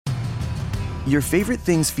Your favorite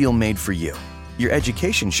things feel made for you. Your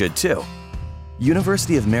education should too.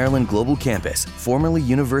 University of Maryland Global Campus, formerly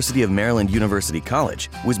University of Maryland University College,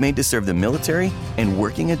 was made to serve the military and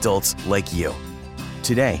working adults like you.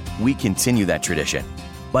 Today, we continue that tradition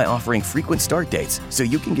by offering frequent start dates so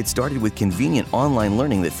you can get started with convenient online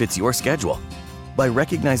learning that fits your schedule, by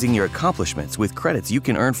recognizing your accomplishments with credits you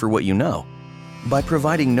can earn for what you know, by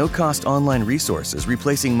providing no-cost online resources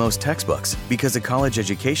replacing most textbooks because a college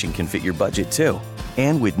education can fit your budget too,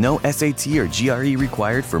 and with no SAT or GRE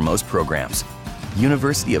required for most programs.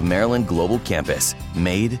 University of Maryland Global Campus,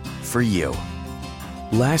 made for you.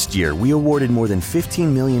 Last year, we awarded more than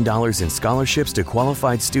 $15 million in scholarships to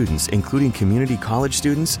qualified students, including community college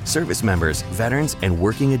students, service members, veterans, and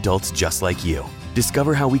working adults just like you.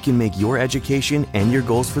 Discover how we can make your education and your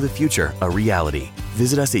goals for the future a reality.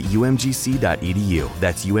 Visit us at umgc.edu.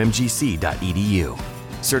 That's umgc.edu.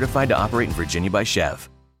 Certified to operate in Virginia by Chev.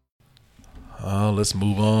 Let's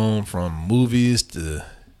move on from movies to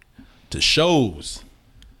shows.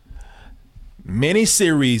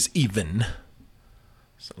 Miniseries even.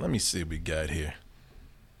 So let me see what we got here.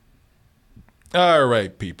 All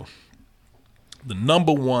right, people. The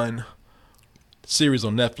number one series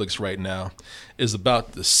on Netflix right now is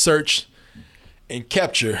about the search and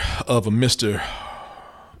capture of a Mr.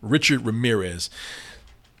 Richard Ramirez.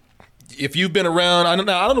 If you've been around, I don't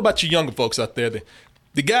know about you younger folks out there,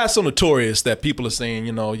 the guy's so notorious that people are saying,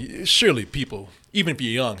 you know, surely people, even if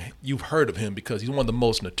you're young, you've heard of him because he's one of the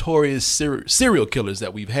most notorious serial killers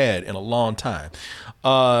that we've had in a long time.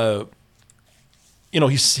 You know,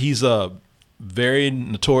 he's very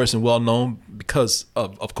notorious and well known because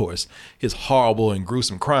of course, his horrible and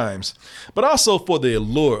gruesome crimes, but also for the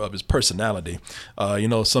allure of his personality. You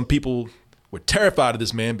know, some people were terrified of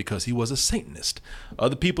this man because he was a Satanist.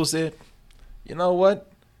 Other people said, you know what?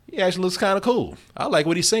 He actually looks kind of cool. I like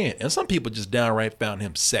what he's saying. And some people just downright found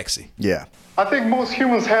him sexy. Yeah. I think most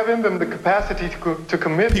humans have in them the capacity to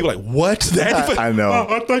commit. People are like, what? I know.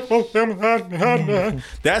 I think most humans have.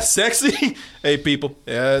 That's sexy? Hey, people,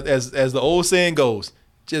 as the old saying goes,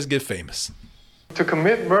 just get famous. To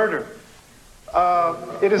commit murder.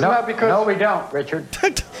 It is not because... No, we don't, Richard.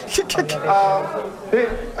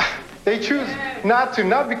 They choose not to,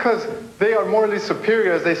 not because they are morally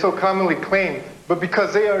superior, as they so commonly claim, but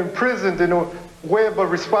because they are imprisoned in a web of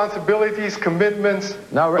responsibilities, commitments,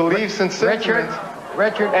 beliefs, and sentiments.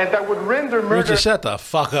 Richard. And that would render murder... Richard, shut the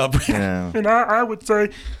fuck up. Yeah. And I would say...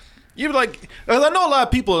 You're like, I know a lot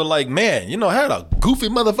of people are like, man, you know, how did a goofy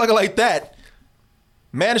motherfucker like that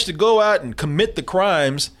manage to go out and commit the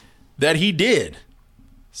crimes that he did?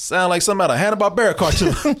 Sound like some out of Hanna-Barbera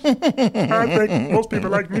cartoon. I think most people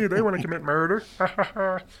like me, they want to commit murder.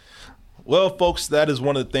 Well, folks, that is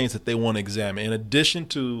one of the things that they want to examine. In addition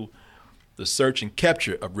to the search and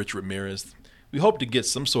capture of Richard Ramirez, we hope to get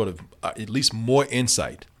some sort of at least more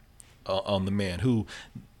insight on the man who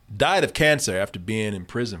died of cancer after being in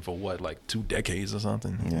prison for what, like 2 decades or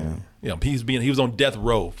something. Yeah. You know, he was on death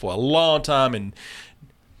row for a long time, and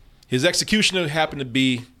his executioner happened to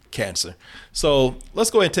be cancer. So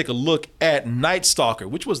let's go ahead and take a look at Night Stalker,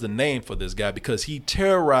 which was the name for this guy because he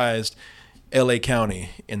terrorized LA County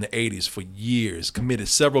in the 80s for years, committed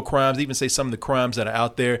several crimes, even say some of the crimes that are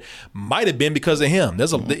out there might have been because of him. There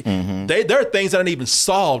are things that aren't even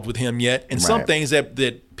solved with him yet, and some things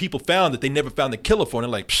that people found that they never found the killer for,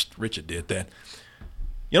 and they're like, psst, Richard did that.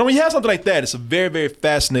 You know, when you have something like that, it's a very, very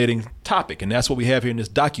fascinating topic, and that's what we have here in this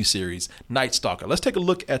docuseries, Night Stalker. Let's take a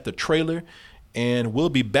look at the trailer, and we'll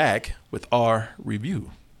be back with our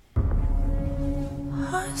review.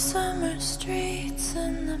 Hot summer streets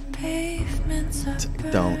and the pavements are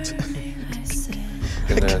Don't.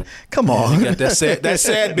 burning. Come on. You got that sad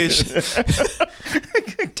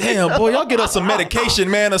bitch. Damn, boy, y'all get us some medication,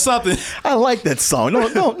 man, or something. I like that song.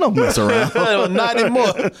 Don't mess around. Not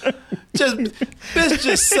anymore. It's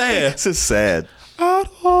just sad. This is sad. Out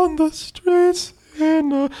on the streets.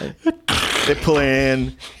 They pull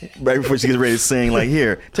in right before she gets ready to sing, like,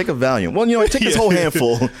 here, take a Valiant. Well, you know, take this whole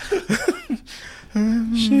handful.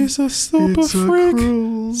 She's a super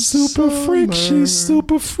freak. Super freak. She's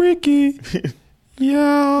super freaky.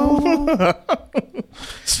 Yeah.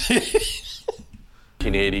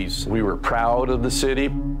 1980s, we were proud of the city.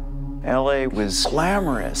 LA was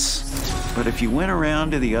glamorous, but if you went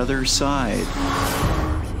around to the other side,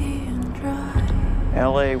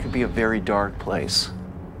 LA could be a very dark place.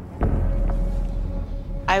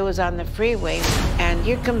 I was on the freeway, and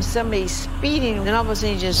here comes somebody speeding, and all of a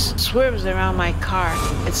sudden he just swerves around my car.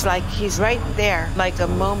 It's like he's right there, like a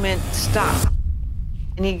moment stop.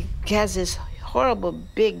 And he has this horrible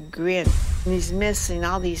big grin, and he's missing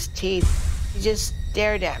all these teeth. He just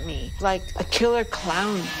stared at me like a killer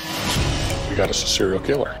clown. We got us a serial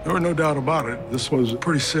killer. There was no doubt about it. This was a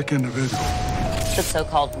pretty sick individual. The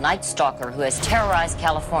so-called Night Stalker who has terrorized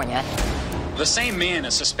California. The same man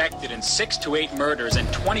is suspected in 6 to 8 murders and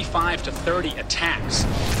 25 to 30 attacks.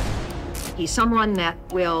 He's someone that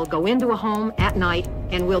will go into a home at night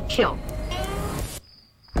and will kill.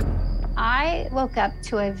 I woke up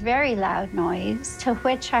to a very loud noise, to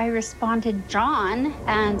which I responded, John,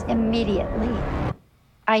 and immediately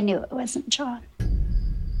I knew it wasn't John,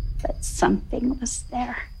 but something was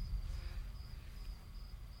there.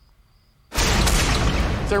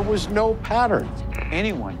 There was no pattern.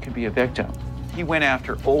 Anyone could be a victim. He went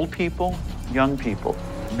after old people, young people,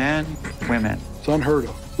 men, women. It's unheard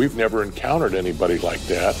of. We've never encountered anybody like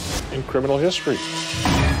that in criminal history.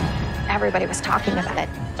 Everybody was talking about it.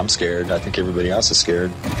 I'm scared. I think everybody else is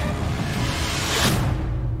scared.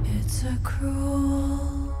 It's a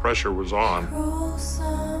cruel, Pressure was on cruel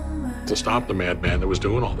summer. to stop the madman that was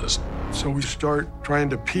doing all this. So we start trying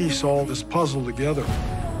to piece all this puzzle together.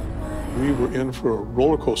 We were in for a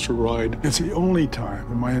roller coaster ride. It's the only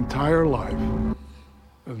time in my entire life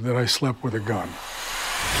that I slept with a gun.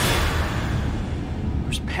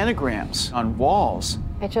 There's pentagrams on walls.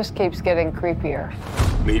 It just keeps getting creepier.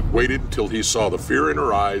 He waited until he saw the fear in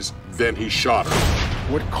her eyes, then he shot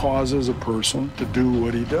her. What causes a person to do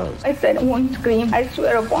what he does? I said, I won't scream. I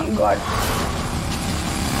swear upon God.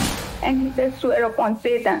 And he said, swear upon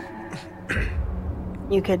Satan.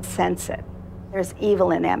 You could sense it. There's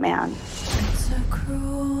evil in that man. It's a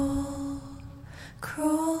cruel,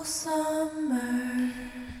 cruel summer.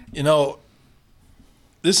 You know,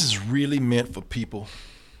 this is really meant for people.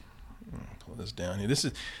 Pull this down here. This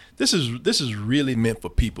is really meant for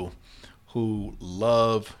people who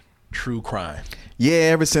love true crime.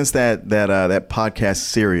 Yeah, ever since that podcast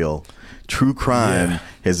Serial, true crime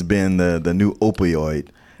has been the new opioid.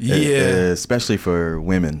 Yeah, especially for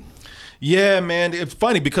women. Yeah, man. It's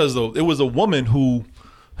funny because though it was a woman who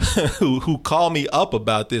who called me up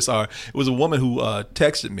about this, or it was a woman who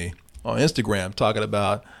texted me on Instagram talking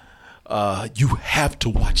about you have to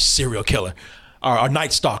watch Serial Killer or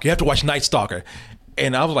Night Stalker. You have to watch Night Stalker.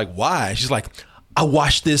 And I was like, why? She's like, I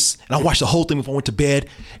watched this and I watched the whole thing before I went to bed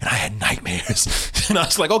and I had nightmares. And I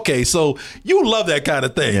was like, okay, so you love that kind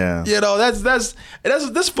of thing. Yeah. You know,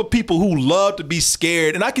 that's for people who love to be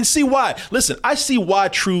scared. And I can see why. Listen, I see why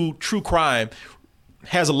true crime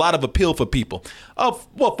has a lot of appeal for people.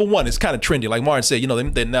 Well, for one, it's kind of trendy. Like Martin said, you know,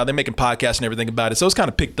 now they're making podcasts and everything about it. So it's kind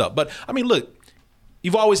of picked up. But I mean, look,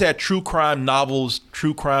 you've always had true crime novels,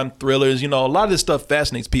 true crime thrillers. You know, a lot of this stuff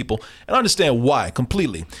fascinates people. And I understand why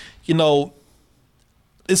completely. You know,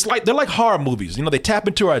 it's like they're like horror movies. You know, they tap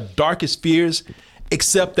into our darkest fears,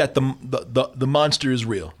 except that the monster is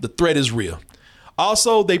real. The threat is real.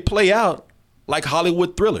 Also, they play out like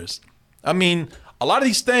Hollywood thrillers. I mean, a lot of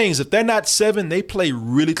these things, if they're not 7, they play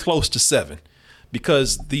really close to 7,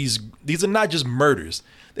 because these are not just murders.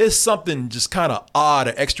 There's something just kind of odd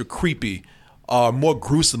or extra creepy or more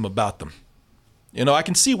gruesome about them. You know, I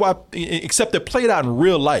can see why, except they're played out in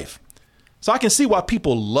real life. So I can see why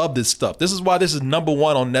people love this stuff. This is why this is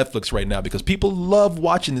 #1 on Netflix right now, because people love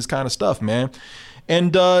watching this kind of stuff, man.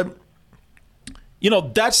 And, you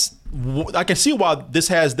know, I can see why this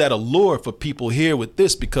has that allure for people here with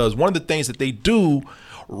this, because one of the things that they do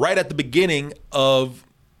right at the beginning of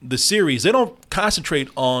the series, they don't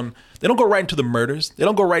go right into the murders. They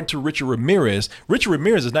don't go right into Richard Ramirez. Richard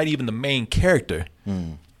Ramirez is not even the main character,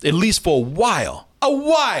 at least for a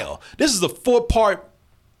while. This is a 4-part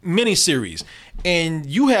miniseries, and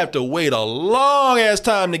you have to wait a long ass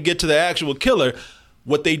time to get to the actual killer.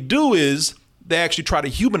 What they do is they actually try to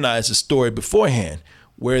humanize the story beforehand,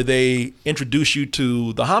 where they introduce you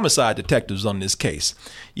to the homicide detectives on this case.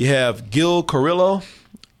 You have Gil Carrillo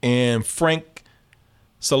and Frank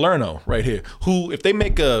Salerno right here, who, if they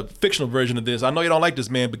make a fictional version of this, I know you don't like this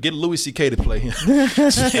man, but get Louis C.K. to play him. You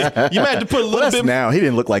might have to put a little bit. Now he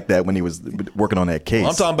didn't look like that when he was working on that case.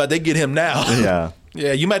 I'm talking about they get him now. Yeah.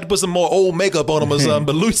 Yeah, you might have to put some more old makeup on him or something,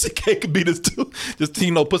 but Louis C.K. could be this too. Just,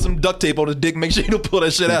 you know, put some duct tape on his dick, make sure you don't pull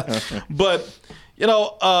that shit out. But, you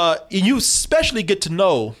know, you especially get to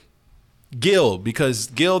know Gil, because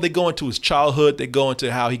Gil, they go into his childhood, they go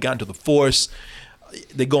into how he got into the force,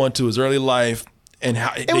 they go into his early life. And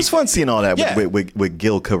how it was fun seeing all that with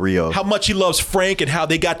Gil Carrillo. How much he loves Frank and how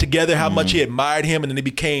they got together, how much he admired him, and then they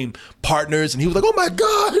became partners. And he was like, oh my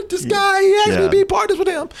God, this guy, he actually be partners with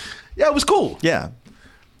him. Yeah, it was cool. Yeah.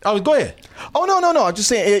 Go ahead. Oh, no. I'm just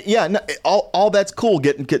saying, all that's cool,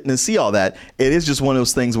 getting to see all that. It is just one of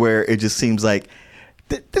those things where it just seems like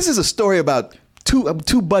this is a story about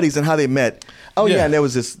two buddies and how they met. Oh yeah, and there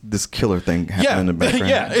was this killer thing happening in the background.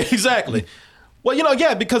 Yeah, exactly.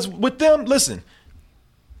 Well, because with them, listen,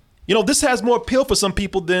 this has more appeal for some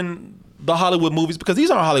people than the Hollywood movies, because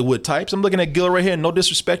these aren't Hollywood types. I'm looking at Gil right here. No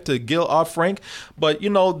disrespect to Gil or Frank, but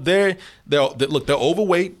they're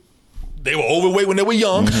overweight. They were overweight when they were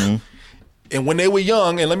young, and when they were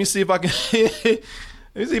young, and let me see if I can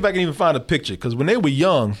even find a picture, because when they were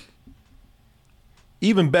young,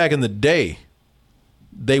 even back in the day,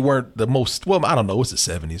 they weren't the most. Well, I don't know. It's the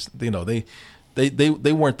 70s.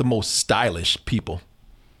 They weren't the most stylish people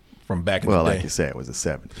from back in the day. Well, like you said, it was the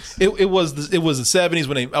 70s. It was the 70s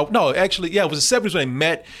when they. Oh, no, actually, yeah, it was the 70s when they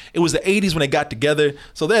met. It was the 80s when they got together.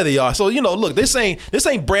 So there they are. So look, this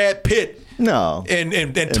ain't Brad Pitt. No, and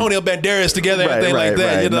Antonio Banderas together, and everything like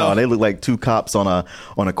that. Right. No, they look like two cops on a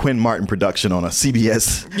Quinn Martin production on a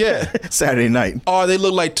CBS Saturday night. Or they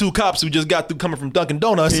look like two cops who just got through coming from Dunkin'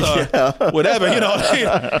 Donuts or whatever.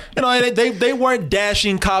 They weren't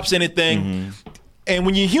dashing cops or anything. And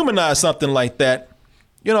when you humanize something like that,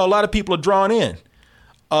 a lot of people are drawn in.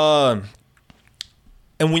 But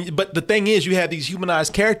the thing is, you have these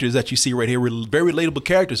humanized characters that you see right here, very relatable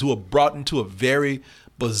characters who are brought into a very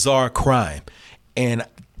bizarre crime. And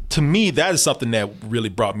to me, that is something that really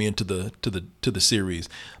brought me into the series,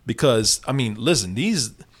 because listen,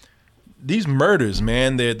 these murders,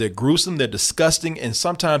 man, they're gruesome, they're disgusting, and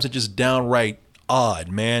sometimes they're just downright odd,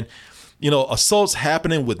 man. Assaults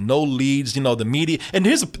happening with no leads, the media. And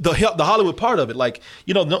here's the Hollywood part of it. Like,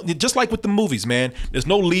 just like with the movies, man, there's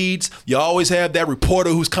no leads. You always have that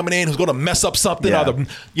reporter who's coming in who's going to mess up something. Yeah.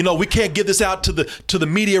 Or we can't give this out to the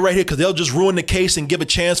media right here because they'll just ruin the case and give a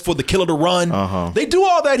chance for the killer to run. They do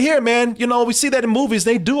all that here, man. We see that in movies.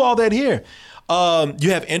 They do all that here.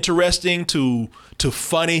 You have interesting to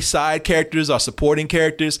funny side characters or supporting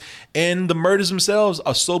characters. And the murders themselves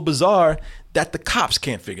are so bizarre that the cops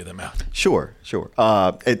can't figure them out. Sure.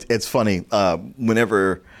 It's funny.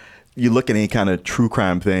 Whenever you look at any kind of true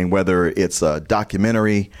crime thing, whether it's a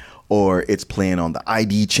documentary or it's playing on the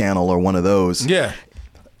ID channel or one of those, you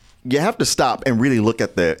have to stop and really look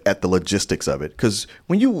at the logistics of it. Because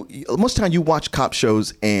most of the time you watch cop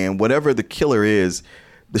shows, and whatever the killer is,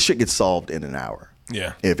 the shit gets solved in an hour.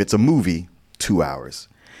 Yeah. If it's a movie, 2 hours.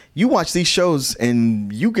 You watch these shows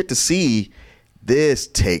and you get to see this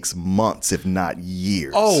takes months, if not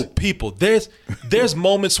years. Oh, people, there's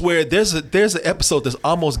moments where there's an episode that's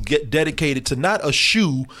almost dedicated to not a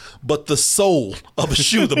shoe, but the sole of a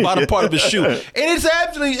shoe, the bottom part of a shoe. And it's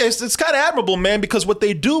actually it's kind of admirable, man, because what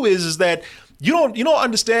they do is that you don't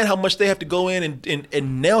understand how much they have to go in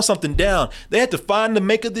and nail something down. They had to find the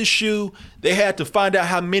maker of this shoe. They had to find out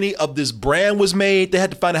how many of this brand was made. They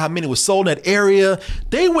had to find out how many was sold in that area.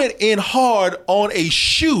 They went in hard on a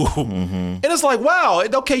shoe. And it's like, wow,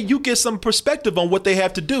 okay, you get some perspective on what they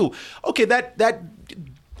have to do. Okay,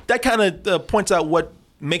 that kind of points out what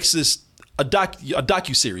makes this a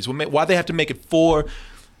docuseries. Why they have to make it 4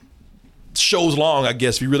 shows long, I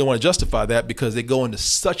guess, if you really want to justify that, because they go into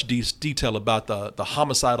such detail about the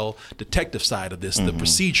homicidal detective side of this, the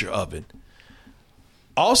procedure of it.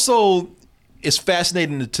 Also, it's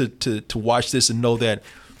fascinating to watch this and know that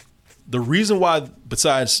the reason why,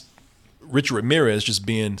 besides Richard Ramirez just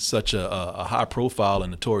being such a high profile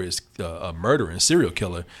and notorious murderer and serial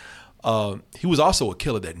killer, he was also a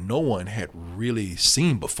killer that no one had really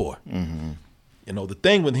seen before. The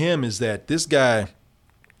thing with him is that this guy,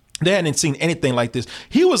 they hadn't seen anything like this.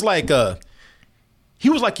 He was like your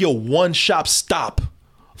one-shop stop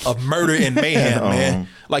of murder and mayhem, man.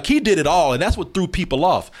 Like, he did it all, and that's what threw people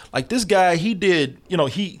off. Like, this guy, he did,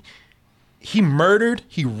 he murdered,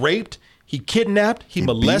 he raped, he kidnapped, he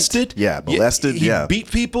molested. Molested. He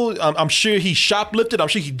beat people. I'm sure he shoplifted. I'm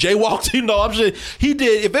sure he jaywalked. I'm sure he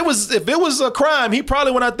did. If it was a crime, he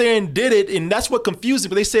probably went out there and did it, and that's what confused him.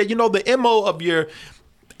 But they said, the MO of your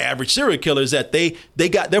average serial killer is that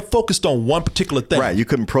they're focused on one particular thing. Right. You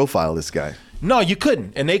couldn't profile this guy. No, you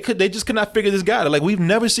couldn't. And they just could not figure this guy out. Like, we've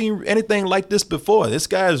never seen anything like this before. This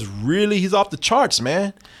guy is he's off the charts,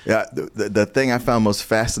 man. Yeah. The thing I found most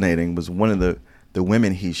fascinating was one of the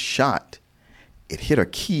women he shot. It hit her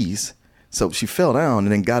keys. So she fell down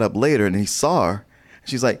and then got up later, and he saw her.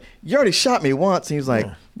 She's like, "You already shot me once." And he was like,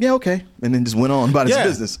 "Yeah, okay." And then just went on about his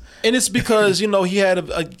business. And it's because, he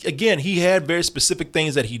had very specific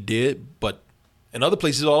things that he did, but in other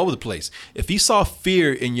places all over the place. If he saw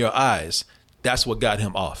fear in your eyes, that's what got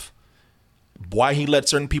him off. Why he let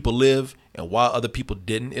certain people live and why other people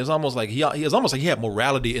didn't, it was almost like he had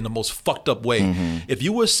morality in the most fucked up way. If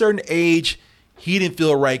you were a certain age, he didn't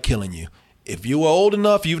feel right killing you. if you were old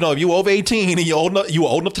enough, if you were over 18 and you were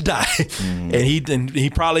old enough to die. And he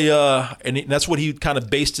probably that's what he kind of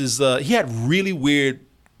based his. He had a really weird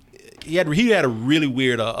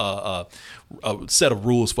set of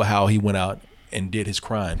rules for how he went out and did his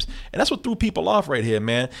crimes. And that's what threw people off right here,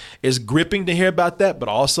 man. It's gripping to hear about that, but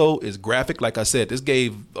also it's graphic. Like I said, this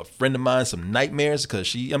gave a friend of mine some nightmares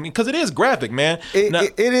because it is graphic, man.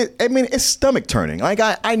 It is. I mean, it's stomach turning. Like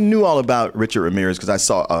I knew all about Richard Ramirez because I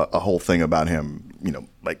saw a whole thing about him,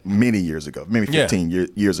 like many years ago, maybe 15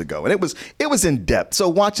 years ago. And it was in depth. So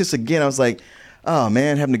watch this again. I was like, oh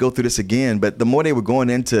man, having to go through this again. But the more they were going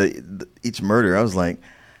into each murder, I was like,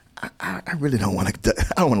 I really don't want to.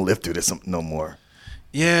 I don't want to live through this no more.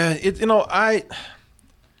 Yeah, this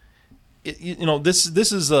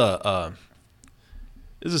is a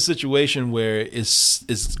situation where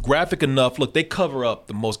it's graphic enough. Look, they cover up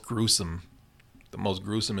the most gruesome and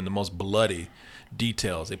the most bloody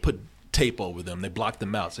details. They put tape over them. They block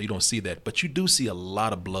them out so you don't see that. But you do see a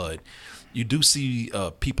lot of blood. You do see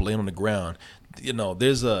people laying on the ground.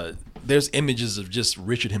 There's images of just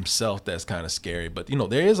Richard himself that's kind of scary, but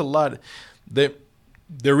there is a lot. There's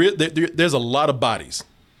a lot of bodies,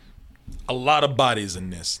 in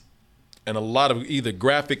this, and a lot of either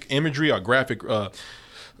graphic imagery or graphic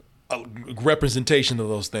representation of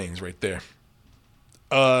those things right there.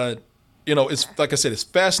 It's like I said, it's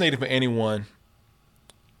fascinating for anyone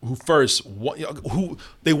if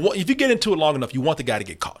you get into it long enough, you want the guy to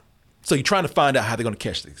get caught. So you're trying to find out how they're going to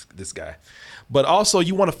catch this guy. But also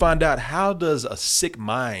you want to find out, how does a sick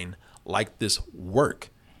mind like this work?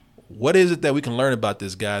 What is it that we can learn about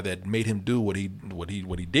this guy that made him do what he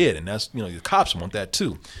did? And that's, the cops want that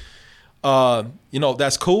too.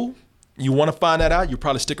 That's cool. You want to find that out, you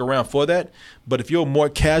probably stick around for that. But if you're a more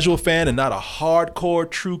casual fan and not a hardcore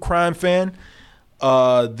true crime fan,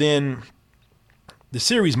 then the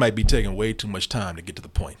series might be taking way too much time to get to the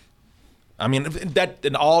point. I mean,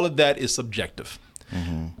 and all of that is subjective.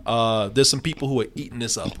 Mm-hmm. There's some people who are eating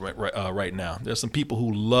this up right now. There's some people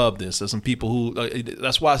who love this. There's some people who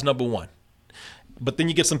that's why it's number one. But then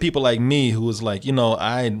you get some people like me who is like,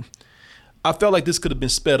 I felt like this could have been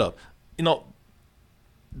sped up.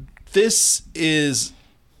 This is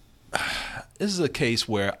a case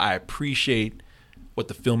where I appreciate what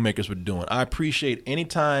the filmmakers were doing. I appreciate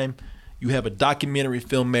anytime you have a documentary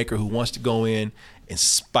filmmaker who wants to go in and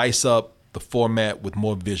spice up the format with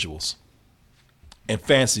more visuals and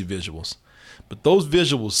fancy visuals. But those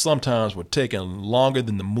visuals sometimes were taking longer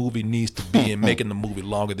than the movie needs to be and making the movie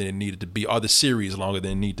longer than it needed to be, or the series longer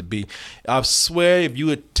than it needed to be. I swear if you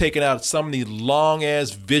had taken out some of these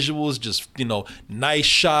long-ass visuals, just, nice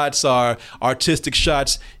shots or artistic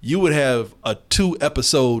shots, you would have a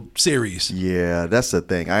 2-episode series. Yeah, that's the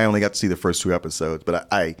thing. I only got to see the first 2 episodes, but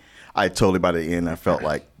I totally, by the end, I felt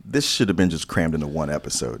like this should have been just crammed into 1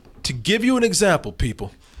 episode. To give you an example,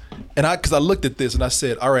 people, because I looked at this and I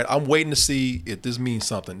said, all right, I'm waiting to see if this means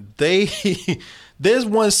something. There's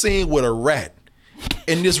one scene with a rat,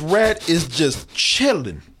 and this rat is just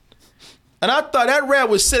chilling. And I thought that rat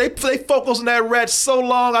was they focused on that rat so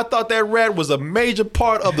long, I thought that rat was a major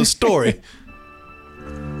part of the story.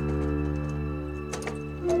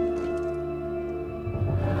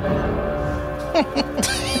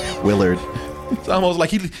 Willard. It's almost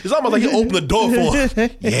like he opened the door for him.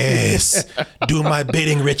 Yes, do my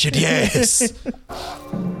bidding, Richard. Yes.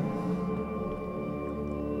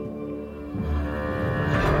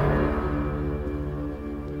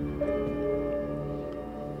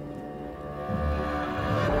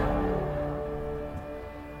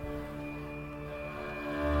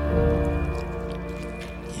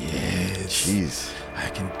 Yes. Jeez. I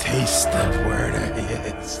can taste that word.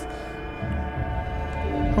 Yes.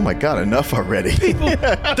 Oh my God, enough already. People,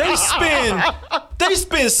 they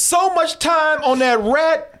spend so much time on that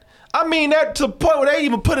rat. I mean, that to the point where they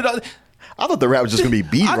even put it on. I thought the rat was just going to be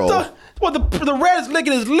B-roll. The rat is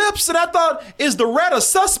licking his lips, and I thought, is the rat a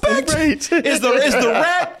suspect? Right. Is the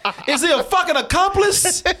rat? Is he a fucking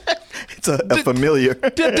accomplice? It's a familiar.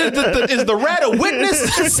 Is the rat a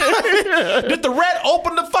witness? Did the rat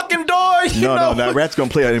open the fucking door? No, that rat's gonna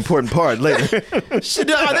play an important part later. Are they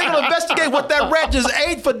gonna investigate what that rat just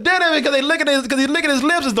ate for dinner because he's licking his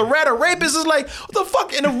lips? Is the rat a rapist? It's like, what the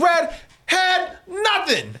fuck? And the rat had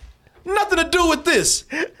nothing to do with this.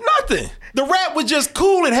 Nothing. The rat was just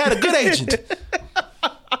cool and had a good agent.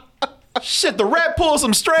 Shit, the rat pulled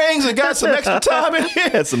some strings and got some extra time in here.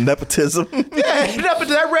 Had some nepotism. Yeah,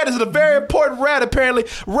 that rat is a very important rat, apparently.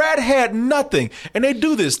 Rat had nothing. And they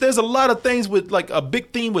do this. There's a lot of things with, like, a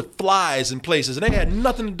big theme with flies in places, and they had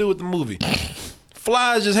nothing to do with the movie.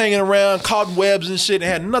 Flies just hanging around, caught in webs and shit. It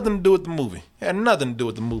had nothing to do with the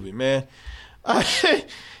movie. Man.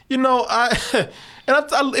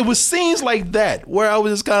 It was scenes like that where I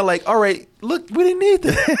was just kind of like, all right, look, we didn't need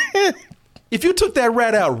that. If you took that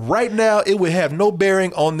rat out right now, it would have no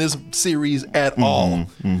bearing on this series at all.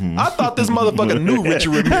 I thought this motherfucker knew Richard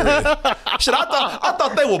Ramirez. Shit, I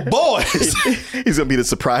thought they were boys. He's gonna be the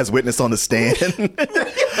surprise witness on the stand.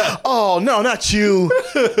 Oh no, not you.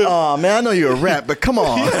 Oh man, I know you're a rat, but come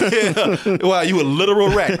on. Yeah. Wow, you a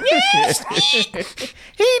literal rat. Yes,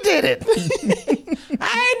 he did it.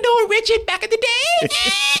 I know Richard back in the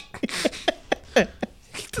day.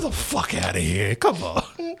 Get the fuck out of here! Come on.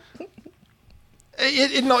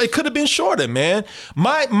 It could have been shorter, man.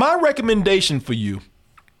 My recommendation for you,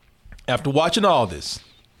 after watching all this,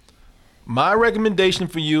 my recommendation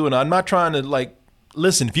for you, and I'm not trying to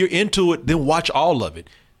listen, if you're into it, then watch all of it.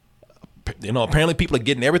 Apparently people are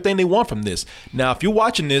getting everything they want from this. Now, if you're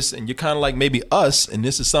watching this and you're kind of like maybe us, and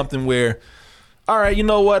this is something where, all right, you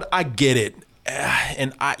know what, I get it.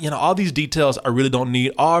 And all these details I really don't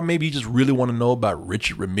need, or maybe you just really want to know about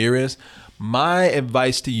Richard Ramirez. My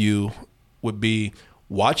advice to you would be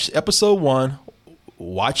watch episode 1,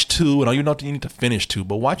 watch 2, and I don't even know if you need to finish 2,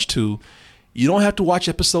 but watch 2. You don't have to watch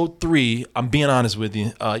episode 3. I'm being honest with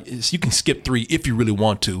you. You can skip 3 if you really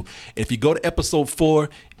want to. If you go to episode 4,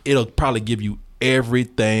 it'll probably give you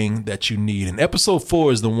everything that you need. And episode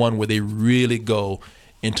 4 is the one where they really go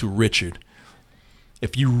into Richard.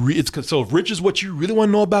 If Richard's what you really want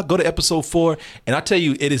to know about, go to episode 4. And I tell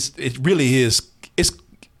you, it really is.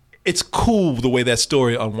 It's cool the way that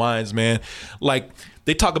story unwinds, man. Like,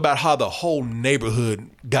 they talk about how the whole neighborhood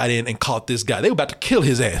got in and caught this guy. They were about to kill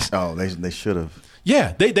his ass. Oh, they should have.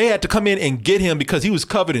 Yeah, they had to come in and get him because he was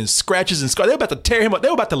covered in scratches and scars. They were about to tear him up. They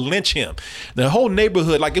were about to lynch him. The whole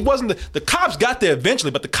neighborhood, it wasn't the cops got there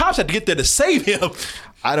eventually, but the cops had to get there to save him.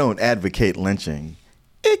 I don't advocate lynching.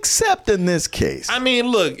 Except in this case. I mean,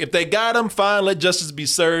 look, if they got him, fine, let justice be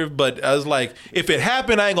served. But I was like, if it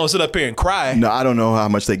happened, I ain't gonna sit up here and cry. No, I don't know how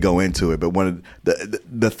much they go into it, but one of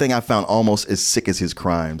the thing I found almost as sick as his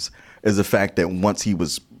crimes is the fact that once he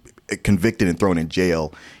was convicted and thrown in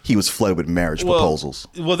jail, he was flooded with marriage proposals.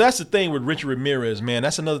 Well, that's the thing with Richard Ramirez, man.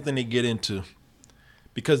 That's another thing they get into.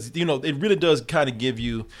 Because, it really does kind of give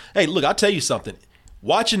you, hey, look, I'll tell you something.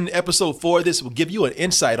 Watching episode 4 of this will give you an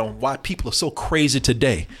insight on why people are so crazy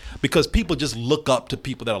today. Because people just look up to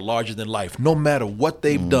people that are larger than life, no matter what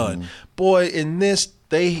they've done. Boy, in this,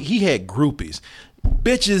 he had groupies.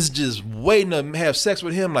 Bitches just waiting to have sex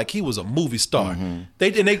with him like he was a movie star. They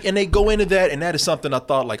go into that, and that is something I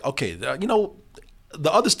thought okay, the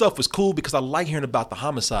other stuff was cool because I like hearing about the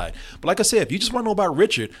homicide. But like I said, if you just want to know about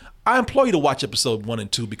Richard, I implore you to watch episode 1 and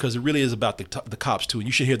 2 because it really is about the cops too, and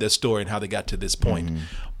you should hear their story and how they got to this point.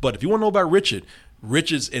 But if you want to know about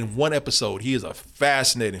Richard's in one episode. He is a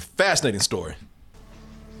fascinating story.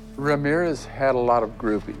 Ramirez had a lot of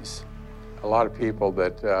groupies, a lot of people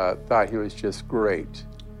that thought he was just great.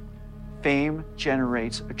 Fame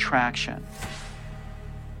generates attraction.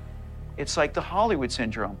 It's like the Hollywood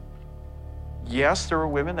syndrome. Yes, there were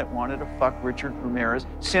women that wanted to fuck Richard Ramirez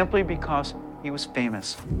simply because he was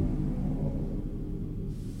famous.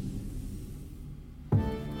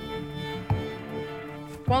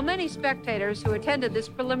 While many spectators who attended this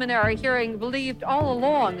preliminary hearing believed all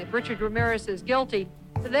along that Richard Ramirez is guilty,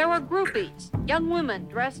 there were groupies, young women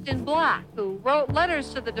dressed in black, who wrote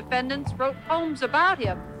letters to the defendants, wrote poems about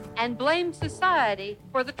him, and blamed society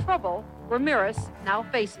for the trouble Ramirez now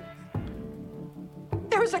faces.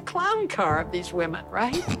 There was a clown car of these women,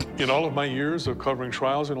 right? In all of my years of covering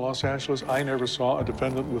trials in Los Angeles, I never saw a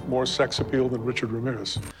defendant with more sex appeal than Richard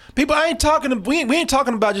Ramirez. People, we ain't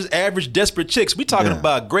talking about just average desperate chicks. We talking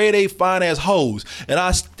about grade A fine ass hoes.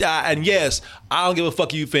 And yes, I don't give a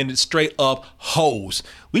fuck you offended, straight up hoes.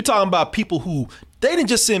 We talking about people who they didn't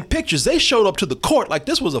just send pictures. They showed up to the court like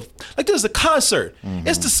this was a concert.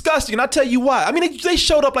 It's disgusting, and I'll tell you why. I mean, they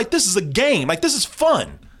showed up like this is a game, like this is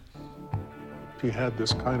fun. He had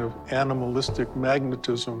this kind of animalistic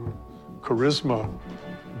magnetism, charisma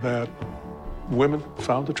that women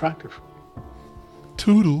found attractive.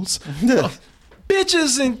 Toodles.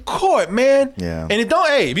 Bitches in court, man. Yeah. And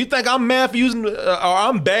if you think I'm mad for using, or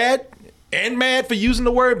I'm bad and mad for using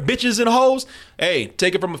the word bitches and hoes, hey,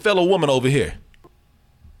 take it from a fellow woman over here.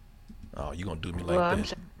 Oh, you gonna do me like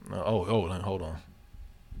that? Hold on.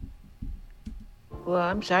 Well,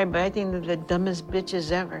 I'm sorry, but I think they're the dumbest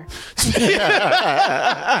bitches ever.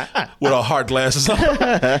 With our hard glasses on.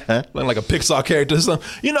 Looking like a Pixar character or something.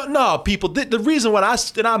 No, people, the reason why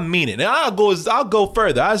I mean it, and I'll go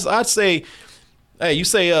further. I'd say Hey, you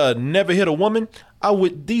say never hit a woman?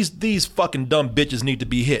 These fucking dumb bitches need to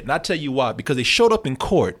be hit. And I tell you why. Because they showed up in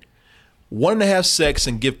court wanting to have sex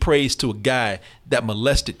and give praise to a guy that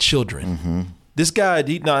molested children. This guy,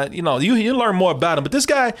 you learn more about him. But this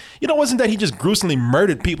guy, wasn't that he just gruesomely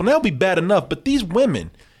murdered people? And that'll be bad enough. But these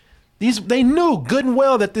women, they knew good and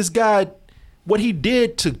well that this guy, what he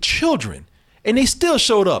did to children. And they still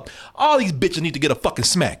showed up. All these bitches need to get a fucking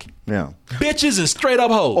smack. Yeah. Bitches and straight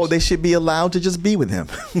up hoes. Or they should be allowed to just be with him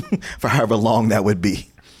for however long that would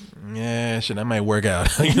be. Yeah, shit, that might work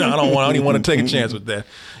out. I don't even want to take a chance with that.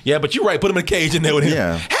 Yeah, but you're right. Put him in a cage in there with him.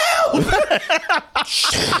 Yeah. Help!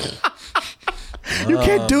 You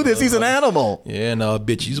can't do this. He's an animal. Yeah, no,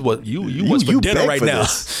 bitch. You what's for dinner right now?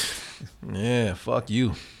 Yeah, fuck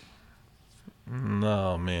you.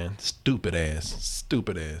 No, man. Stupid ass.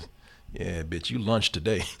 Yeah, bitch, you lunch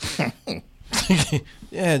today.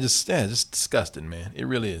 just disgusting, man. It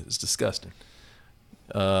really is. It's disgusting.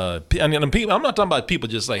 People, I'm not talking about people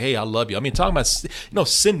just like, hey, I love you. I mean, talking about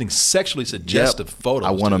sending sexually suggestive photos.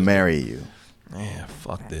 I want to marry you. Yeah,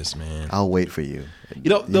 fuck this, man. I'll wait for you. You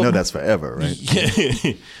know that's forever, right?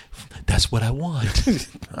 Yeah, that's what I want.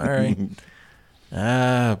 All right,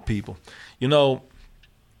 people. I'll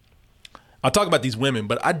talk about these women,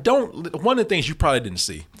 but I don't. One of the things you probably didn't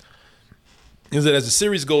see is that as the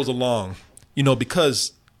series goes along,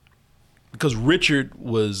 because Richard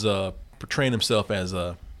was portraying himself as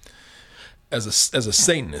a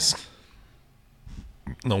Satanist.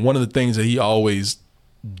 One of the things that he always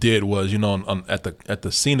did was, at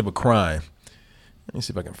the scene of a crime. Let me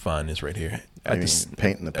see if I can find this right here.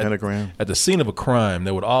 Painting the pentagram. At the scene of a crime,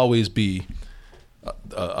 there would always be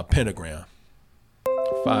a pentagram,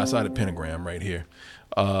 5-sided pentagram right here.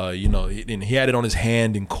 And he had it on his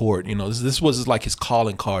hand in court. This was like his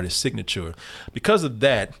calling card, his signature. Because of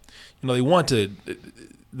that, they want to. I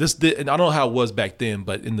don't know how it was back then,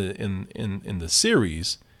 but in the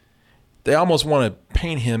series, they almost want to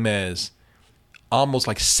paint him as almost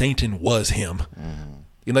like Satan was him.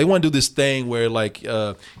 They want to do this thing where like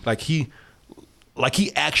he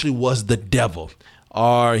actually was the devil,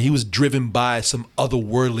 or he was driven by some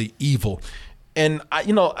otherworldly evil. And I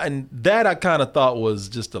kind of thought was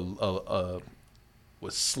just was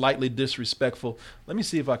slightly disrespectful. Let me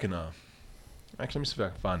see if I can let me see if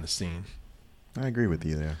I can find the scene. I agree with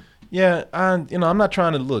you there. Yeah, I'm not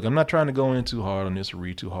trying to go in too hard on this or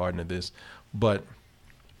read too hard into this, but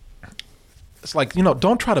it's like,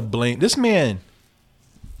 don't try to blame this man.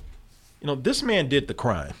 This man did the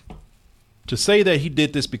crime. To say that he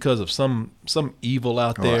did this because of some evil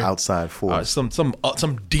out there, or outside force,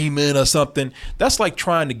 some demon or something, that's like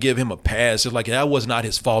trying to give him a pass. It's like that was not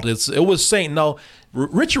his fault. It was Satan. No,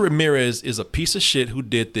 Richard Ramirez is a piece of shit who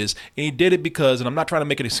did this, and he did it because, and I'm not trying to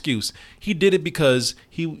make an excuse, he did it because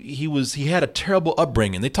he had a terrible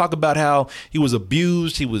upbringing. They talk about how he was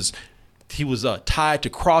abused. He was tied to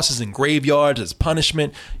crosses in graveyards as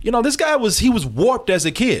punishment. This guy was warped as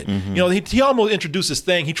a kid. He almost introduced this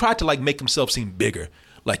thing. He tried to like make himself seem bigger.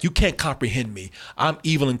 Like, you can't comprehend me. I'm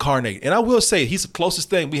evil incarnate. And I will say, he's the closest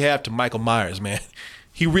thing we have to Michael Myers, man.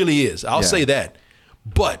 He really is. I'll say that.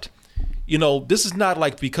 But, this is not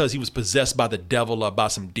like because he was possessed by the devil or by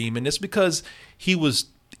some demon. It's because he was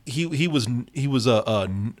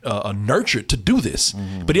nurtured to do this.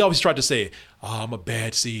 But he always tried to say, oh, I'm a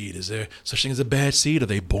bad seed. Is there such thing as a bad seed? Are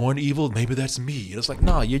they born evil? Maybe that's me. And it's like,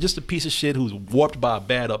 no, you're just a piece of shit who's warped by a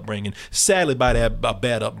bad upbringing, sadly by that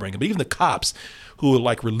bad upbringing. But even the cops who are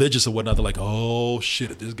like religious or whatnot, they're like, oh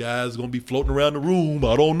shit, if this guy's gonna be floating around the room,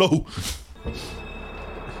 I don't know.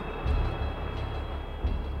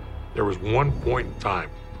 There was one point in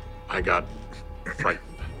time I got frightened.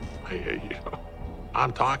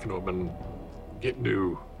 I'm talking to him and getting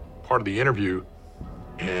to part of the interview,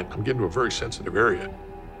 and I'm getting to a very sensitive area.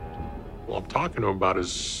 Well, I'm talking to him about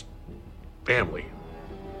his family.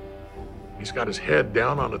 He's got his head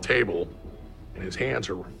down on the table, and his hands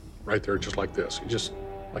are right there just like this. He's just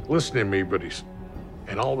like listening to me, but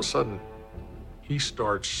and all of a sudden, he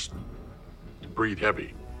starts to breathe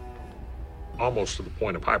heavy, almost to the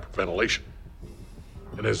point of hyperventilation.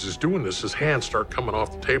 And as he's doing this, his hands start coming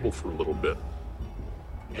off the table for a little bit.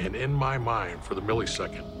 And in my mind, for the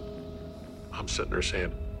millisecond, I'm sitting there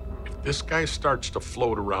saying, if this guy starts to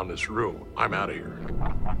float around this room, I'm out of here.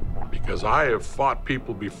 Because I have fought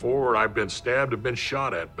people before, I've been stabbed, I've been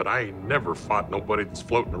shot at, but I ain't never fought nobody that's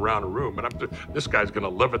floating around a room. And this guy's gonna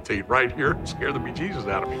levitate right here and scare the bejesus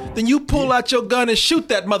out of me. Then you pull out your gun and shoot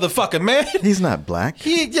that motherfucker, man. He's not black.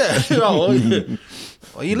 Well,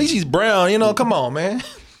 at least he's brown, come on, man.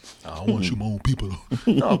 I don't want to shoot my own people.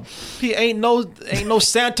 No, he ain't no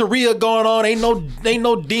Santeria going on. Ain't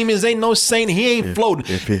no demons. Ain't no saint. He ain't floating.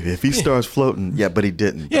 If he starts floating, yeah, but he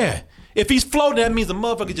didn't. Yeah. If he's floating, that means the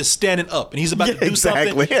motherfucker just standing up and he's about to do something,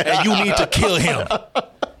 and you need to kill him.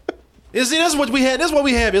 See, that's what we had. That's what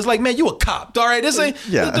we have. It's like, man, you a cop, all right? This ain't,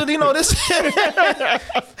 you know, this.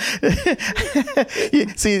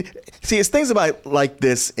 see, it's things about like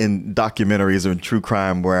this in documentaries or in true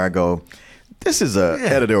crime where I go, this is a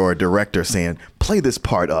editor or a director saying, play this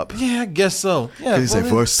part up. Yeah, I guess so. Yeah. He say,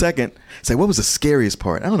 for a second, say, what was the scariest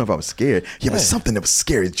part? I don't know if I was scared. Yeah, but something that was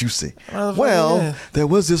scary, juicy. There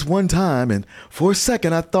was this one time, and for a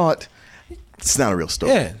second, I thought, it's not a real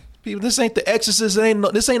story. Yeah. People, this ain't The Exorcist.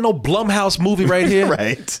 This ain't no Blumhouse movie right here.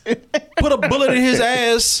 Right. Put a bullet in his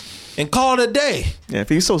ass and call it a day. Yeah, if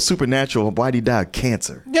he's so supernatural, why'd he die of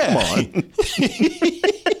cancer? Yeah. Come on.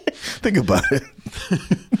 Think about it.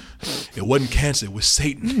 It wasn't cancer. It was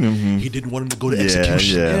Satan. Mm-hmm. He didn't want him to go to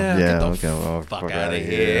execution. Yeah. Get the fuck out of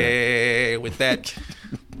here with that.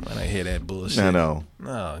 When I hear that bullshit. I know.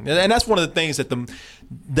 No. And that's one of the things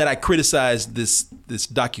that I criticize this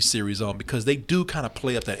docuseries on, because they do kind of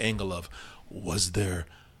play up that angle of, was there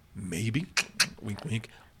maybe, wink, wink,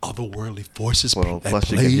 otherworldly forces Well, plus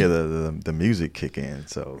you can hear the music kick in,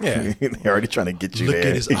 so they're already trying to get you Look there.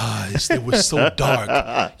 at his eyes. They were so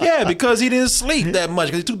dark. Yeah, because he didn't sleep that much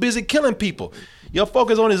because he's too busy killing people. Y'all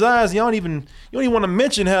focus on his eyes. You don't even want to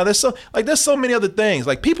mention how there's so many other things.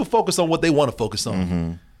 Like, people focus on what they want to focus on.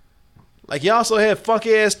 Mm-hmm. Like, he also had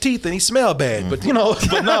funky ass teeth and he smelled bad, but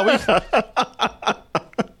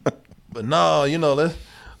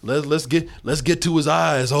let's get to his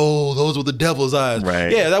eyes. Oh, those were the devil's eyes.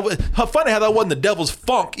 Right. Yeah, that was funny how that wasn't the devil's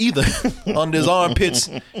funk either on his armpits.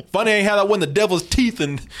 Funny how that wasn't the devil's teeth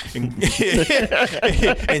and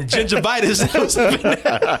gingivitis.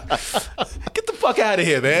 Get the fuck out of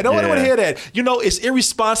here, man. Nobody want to hear that. You know, it's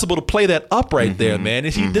irresponsible to play that up right there, man.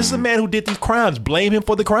 This is a man who did these crimes. Blame him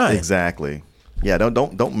for the crime. Exactly. Yeah,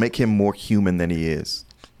 don't make him more human than he is.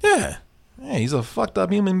 Yeah, he's a fucked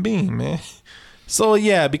up human being, man. So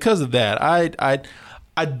yeah, because of that, I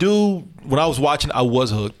do. When I was watching, I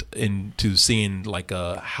was hooked into seeing like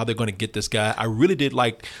how they're going to get this guy. I really did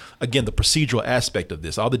like, again, the procedural aspect of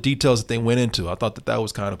this, all the details that they went into. I thought that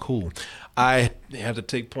was kind of cool. I have to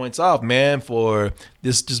take points off, man, for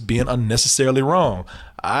this just being unnecessarily wrong.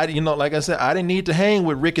 Like I said, I didn't need to hang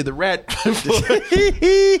with Ricky the Rat for his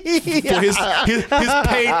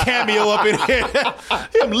paid cameo up in here.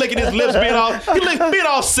 Him licking his lips, being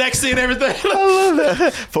all sexy and everything. I love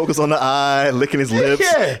that. Focus on the eye, licking his lips,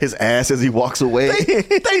 his ass as he walks away.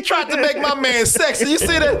 They tried to make my man sexy. You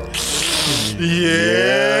see that?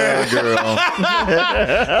 Yeah, girl. No,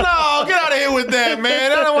 get out of here with that,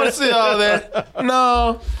 man. I don't want to see all that.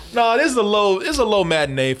 No, this is a low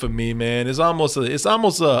matinee for me, man. It's almost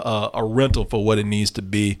a rental for what it needs to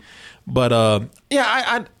be. But I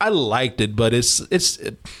liked it, but it's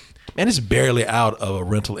barely out of a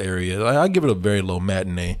rental area. I give it a very low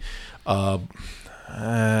matinee. Wow,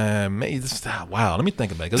 let me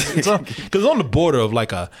think about it, because it's on the border of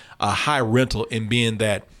like a high rental, in being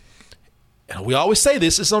that. We always say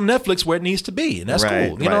this, it's on Netflix where it needs to be, and that's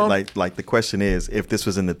cool. You know? Like the question is, if this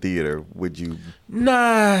was in the theater, would you?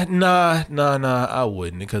 Nah, I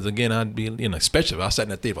wouldn't, because again, I'd be, especially if I sat in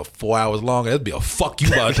that theater for 4 hours longer, it'd be a fuck you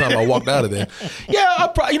by the time I walked out of there. Yeah,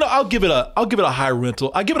 I'll give it a high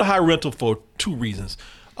rental. I give it a high rental for two reasons.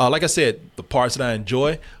 Like I said, the parts that I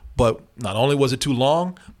enjoy, but not only was it too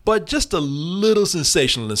long, but just a little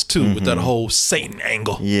sensationalist too, with that whole Satan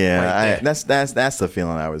angle. Yeah, right, that's the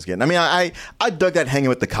feeling I was getting. I mean, I dug that hanging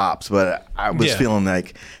with the cops, but I was feeling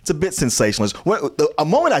like it's a bit sensationalist. A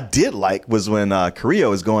moment I did like was when Carrillo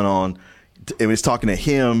was going on. It was talking to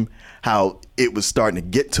him how it was starting to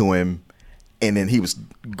get to him, and then he was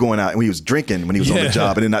going out and he was drinking when he was on the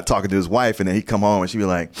job, and then not talking to his wife, and then he'd come home and she'd be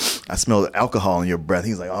like, I smell the alcohol in your breath.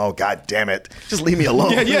 He's like, oh, God damn it. Just leave me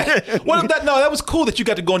alone. That was cool that you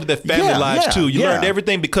got to go into their family lives too. You learned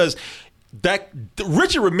everything, because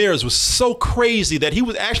Richard Ramirez was so crazy that he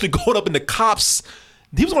was actually going up in the cops.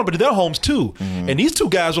 He was going up into their homes too. And these two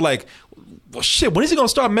guys were like, well, shit, when is he going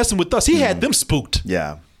to start messing with us? He had them spooked.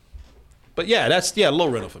 Yeah. But that's low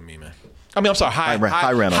rental for me, man. I mean, I'm sorry, high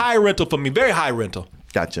rental. High rental for me, very high rental.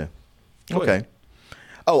 Gotcha. Okay.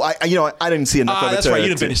 Oh, I didn't see enough of it. That's right. You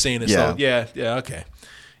didn't finish seeing it. Yeah. So yeah, okay.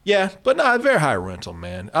 Yeah, but no, very high rental,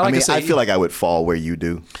 man. I feel like I would fall where you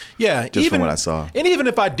do. Yeah, just from what I saw. And even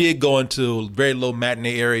if I did go into a very low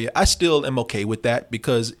matinee area, I still am okay with that,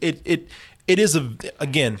 because it is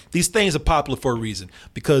again, these things are popular for a reason,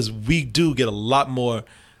 because we do get a lot more.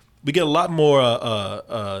 We get a lot more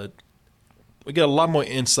we get a lot more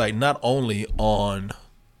insight, not only on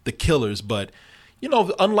the killers, but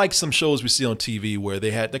unlike some shows we see on TV where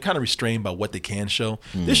they're kind of restrained by what they can show.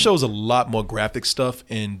 This shows a lot more graphic stuff,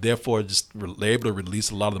 and therefore they're able to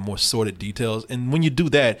release a lot of the more sordid details. And when you do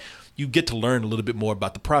that, you get to learn a little bit more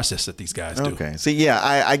about the process that these guys do. Okay. See,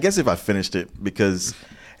 yeah, I guess if I finished it, because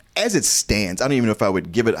as it stands, I don't even know if I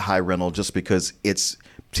would give it high rental just because it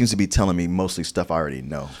seems to be telling me mostly stuff I already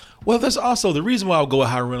know. Well, there's also the reason why I'll go with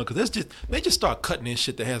high rental, because they just start cutting in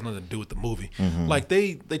shit that has nothing to do with the movie. Like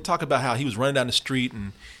they talk about how he was running down the street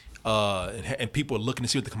and people were looking to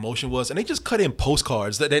see what the commotion was, and they just cut in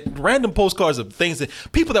postcards, that random postcards of things that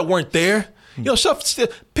people that weren't there.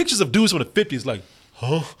 Pictures of dudes from the 50s, like,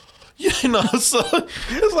 huh? So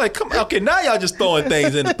it's like, come on, okay, now y'all just throwing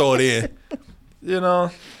things in to throw it in.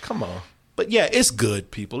 Come on. But yeah, it's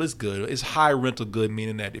good, people. It's good. It's high rental good,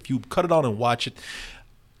 meaning that if you cut it on and watch it.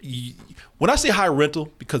 When I say high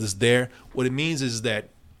rental, because it's there, what it means is that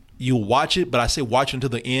you watch it, but I say watch until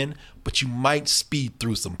the end, but you might speed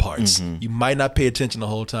through some parts. You might not pay attention the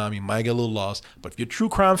whole time. You might get a little lost. But if you're a true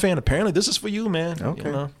crime fan, apparently this is for you, man.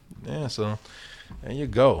 Okay. Yeah, so there you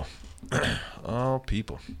go. Oh,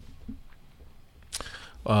 people.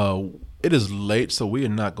 It is late, so we are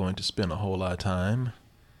not going to spend a whole lot of time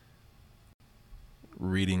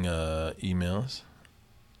reading emails.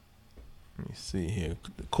 Let me see here.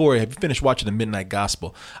 Corey, have you finished watching The Midnight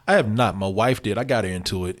Gospel? I have not. My wife did. I got her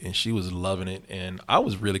into it, and she was loving it, and I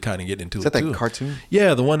was really kind of getting into it, too. Is that cartoon?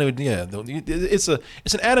 Yeah, the one that, it's an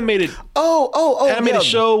animated animated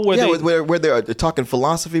show where they're talking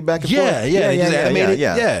philosophy back and forth.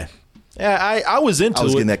 Yeah, I was into it. I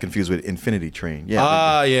was getting that confused with Infinity Train.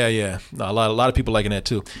 Yeah. No, a lot of people liking that,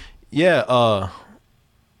 too. Yeah,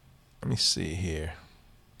 let me see here.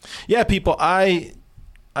 Yeah, people, I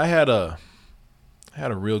had a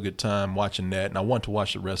real good time watching that, and I want to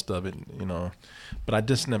watch the rest of it, but I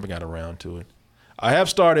just never got around to it. I have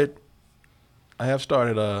started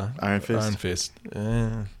Iron Fist.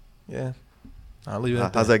 Yeah. I'll leave it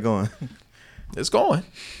at that. How's that going? It's going.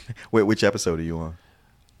 Wait, which episode are you on?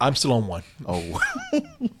 I'm still on 1. Oh.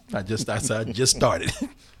 I just started.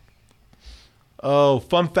 Oh,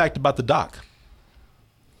 fun fact about the doc.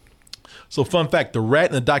 So fun fact, the rat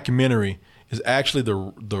in the documentary is actually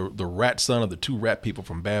the rat son of the 2 rat people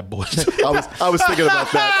from Bad Boys. I was thinking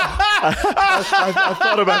about that. I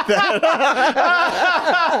thought about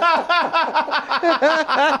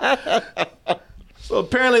that. So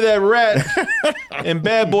apparently that rat in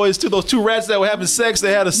Bad Boys 2, those 2 rats that were having sex,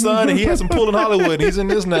 they had a son, and he has some pull in Hollywood. He's in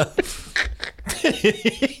this now.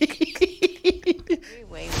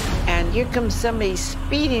 And here comes somebody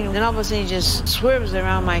speeding, and all of a sudden he just swerves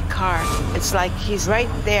around my car. It's like he's right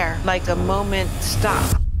there, like a moment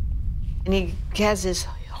stop. And he has this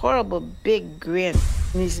horrible big grin,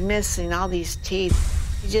 and he's missing all these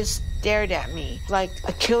teeth. He just stared at me like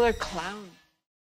a killer clown.